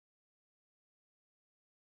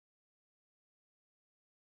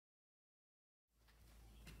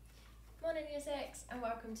morning Year 6 and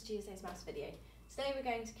welcome to Tuesday's Maths video. Today we're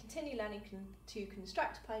going to continue learning to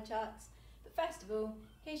construct pie charts, but first of all,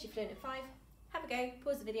 here's your Fluent at 5. Have a go,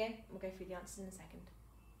 pause the video and we'll go through the answers in a second.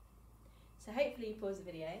 So hopefully you pause the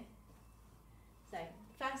video. So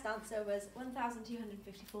the first answer was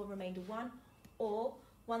 1254 remainder 1 or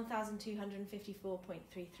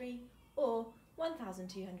 1254.33 or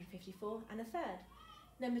 1254 and a third.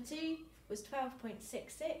 Number 2 was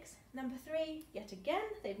 12.66. Number 3, yet again,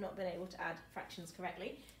 they've not been able to add fractions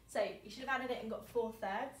correctly. So you should have added it and got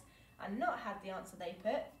 4/3 and not had the answer they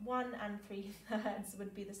put. 1 and 3/3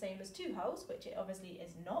 would be the same as 2 wholes, which it obviously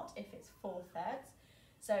is not if it's 4/3.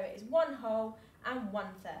 So it is 1 whole and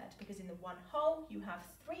 1/3, because in the 1 whole you have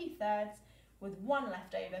 3/3 with 1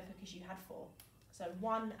 left over because you had 4. So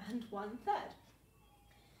 1 and 1/3.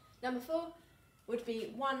 Number 4 would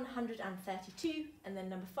be 132, and then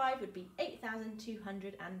number 5 would be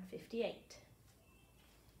 8,258.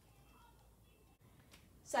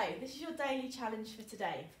 So this is your daily challenge for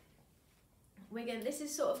today. This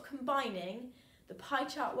is sort of combining the pie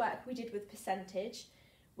chart work we did with percentage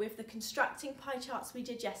with the constructing pie charts we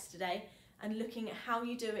did yesterday and looking at how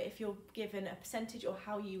you do it if you're given a percentage or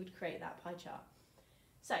how you would create that pie chart.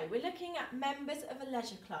 So we're looking at members of a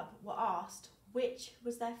leisure club were asked which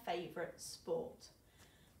was their favourite sport.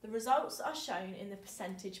 The results are shown in the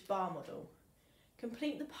percentage bar model.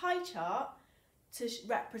 Complete the pie chart to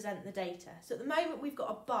represent the data. So at the moment we've got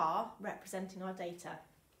a bar representing our data.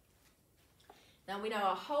 Now we know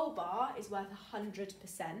our whole bar is worth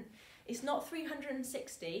 100%. It's not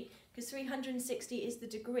 360 because 360 is the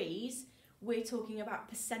degrees. We're talking about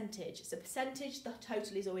percentage. So percentage, the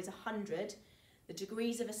total is always 100. The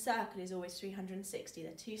degrees of a circle is always 360.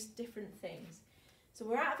 They're two different things. So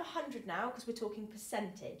we're out of 100 now because we're talking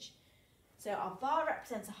percentage. So our bar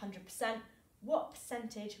represents 100%. What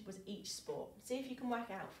percentage was each sport? See if you can work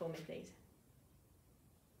it out for me, please.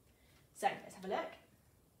 So let's have a look.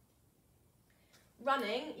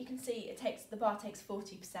 Running, you can see the bar takes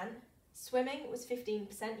 40%. Swimming was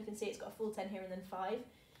 15%. You can see it's got a full 10 here and then 5.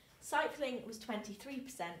 Cycling was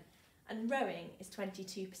 23%. And rowing is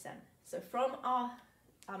 22%. So from our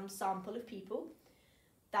sample of people,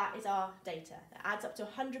 that is our data. That adds up to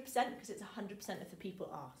 100% because it's 100% of the people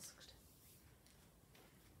asked.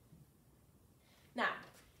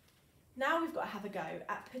 Now we've got to have a go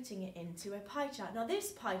at putting it into a pie chart. Now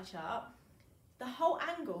this pie chart, the whole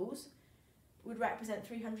angles would represent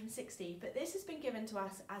 360, but this has been given to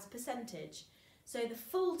us as percentage. So the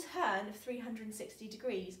full turn of 360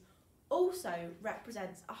 degrees also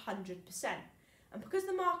represents 100%. And because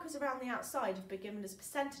the markers around the outside have been given as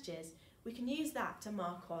percentages, we can use that to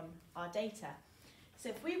mark on our data. So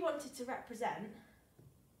if we wanted to represent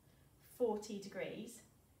 40 degrees,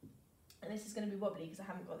 and this is going to be wobbly because I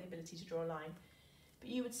haven't got the ability to draw a line, but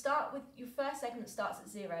you would start with, your first segment starts at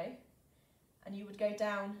 0, and you would go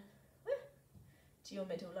down to your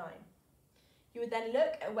middle line. You would then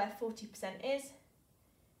look at where 40% is,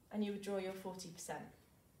 and you would draw your 40%.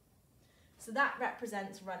 So that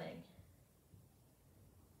represents running.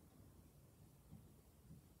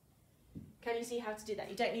 Can you see how to do that?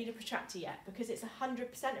 You don't need a protractor yet because it's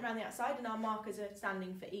 100% around the outside and our markers are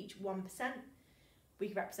standing for each 1%. We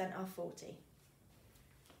can represent our 40.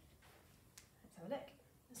 Let's have a look.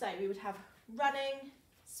 So we would have running,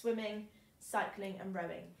 swimming, cycling and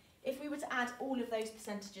rowing. If we were to add all of those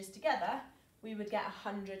percentages together, we would get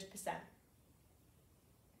 100%.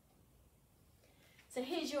 So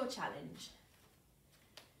here's your challenge.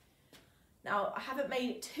 Now I haven't made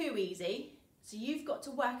it too easy, so you've got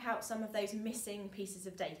to work out some of those missing pieces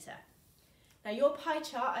of data. Now your pie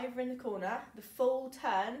chart over in the corner, the full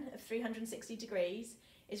turn of 360 degrees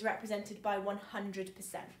is represented by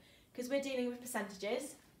 100%. Because we're dealing with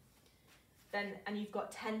percentages, and you've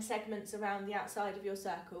got 10 segments around the outside of your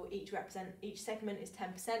circle, each segment is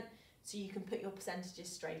 10%, so you can put your percentages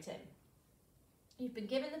straight in. You've been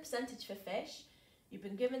given the percentage for fish, you've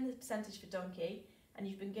been given the percentage for donkey, and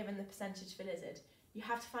you've been given the percentage for lizard. You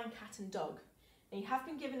have to find cat and dog. And you have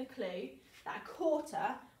been given a clue that a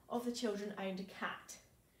quarter of the children owned a cat.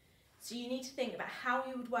 So you need to think about how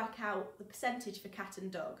you would work out the percentage for cat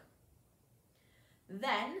and dog.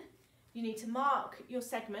 Then you need to mark your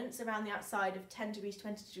segments around the outside of 10 degrees,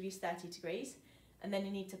 20 degrees, 30 degrees, and then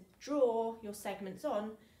you need to draw your segments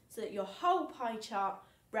on so that your whole pie chart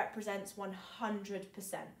represents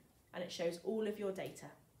 100% and it shows all of your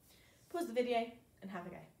data. Pause the video and have a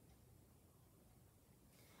go.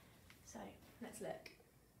 So let's look.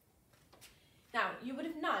 Now, you would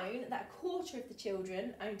have known that a quarter of the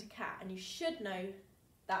children owned a cat, and you should know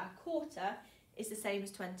that a quarter is the same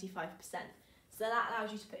as 25%. So that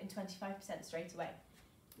allows you to put in 25% straight away.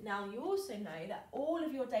 Now you also know that all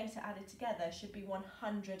of your data added together should be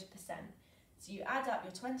 100%. So you add up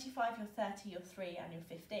your 25, your 30, your 3 and your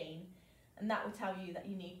 15, and that will tell you that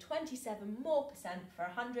you need 27 more percent for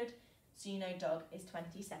 100, so you know dog is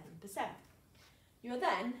 27%. You're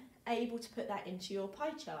then able to put that into your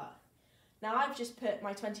pie chart. Now I've just put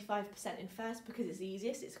my 25% in first because it's the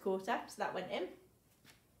easiest, it's a quarter, so that went in.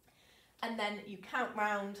 And then you count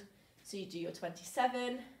round, so you do your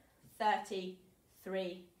 27, 30,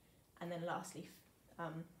 3, and then lastly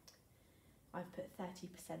I've put 30%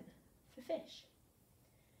 for fish.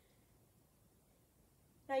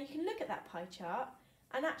 Now you can look at that pie chart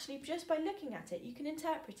and actually just by looking at it you can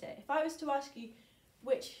interpret it. If I was to ask you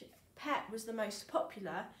which pet was the most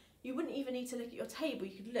popular, you wouldn't even need to look at your table,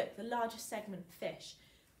 you could look, the largest segment, fish.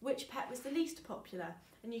 Which pet was the least popular?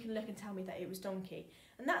 And you can look and tell me that it was donkey.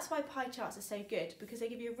 And that's why pie charts are so good, because they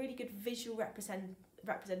give you a really good visual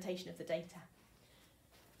representation of the data.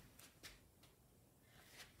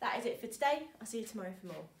 That is it for today. I'll see you tomorrow for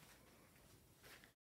more.